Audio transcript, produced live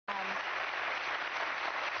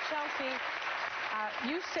Chelsea,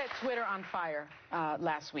 you set Twitter on fire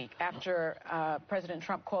last week after President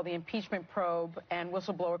Trump called the impeachment probe and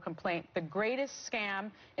whistleblower complaint the greatest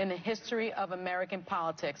scam in the history of American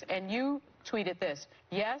politics. And you tweeted this: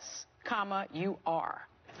 "Yes, comma, you are."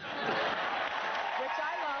 Which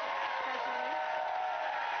I love, personally.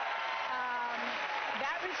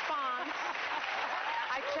 That response,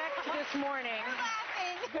 I checked this morning.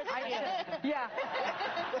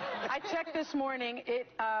 I checked this morning.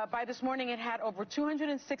 By this morning, it had over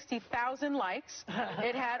 260,000 likes.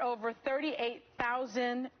 It had over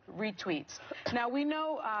 38,000 retweets. Now, we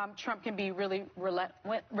know Trump can be really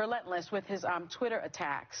relentless with his Twitter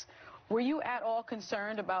attacks. Were you at all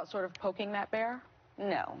concerned about sort of poking that bear?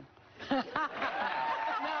 No. No.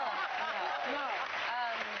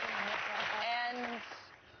 And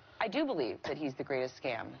I do believe that he's the greatest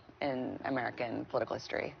scam in American political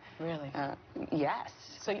history. Really? Yes.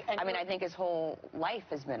 So, I mean, I think his whole life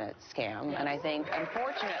has been a scam, and I think,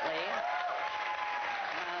 unfortunately,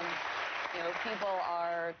 you know, people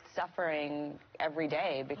are suffering every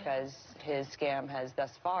day because his scam has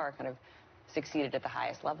thus far kind of succeeded at the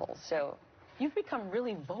highest levels. So you've become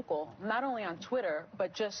really vocal, not only on Twitter,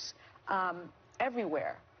 but just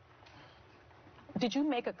everywhere. Did you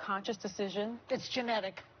make a conscious decision? It's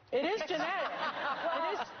genetic. It is genetic.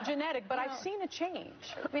 It is genetic, but I've seen a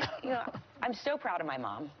change. You know, I'm so proud of my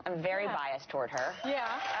mom. I'm very biased toward her. Yeah.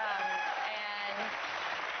 And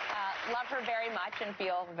love her very much and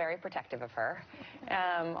feel very protective of her,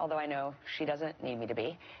 although I know she doesn't need me to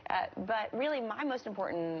be. But really, my most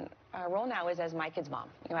important role now is as my kid's mom.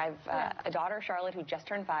 You know, I have a daughter, Charlotte, who just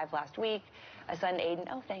turned 5 last week, a son, Aiden,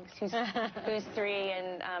 who's 3,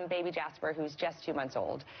 and baby Jasper, who's just 2 months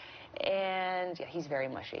old. And yeah, he's very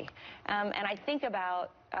mushy. And I think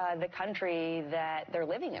about the country that they're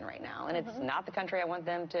living in right now, and it's not the country I want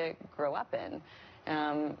them to grow up in.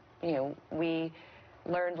 You know, we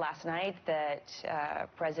learned last night that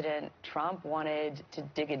President Trump wanted to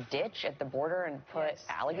dig a ditch at the border and put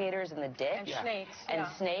alligators in the ditch. And snakes. And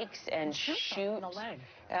snakes and shoot in the leg.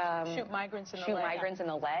 Shoot migrants in the leg. Migrants in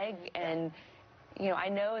the leg. And, you know, I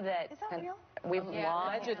know that... Is that real? We've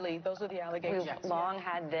long, allegedly, those are the allegations. We've long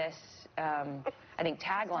had this, I think,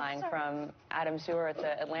 tagline from Adam Sewer at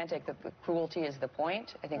the Atlantic that the cruelty is the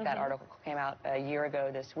point. I think that article came out a year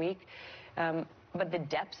ago this week. But the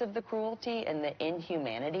depths of the cruelty and the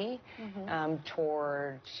inhumanity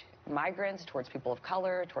toward migrants, towards people of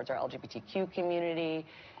color, towards our LGBTQ community.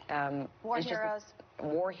 War heroes.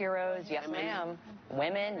 War heroes, yes ma'am.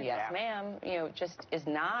 Women, yes ma'am. You know, just is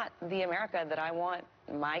not the America that I want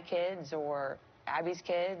my kids or Abby's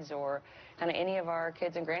kids or kind of any of our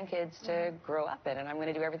kids and grandkids to grow up in. And I'm going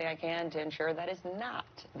to do everything I can to ensure that is not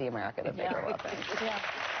the America that they grow up in.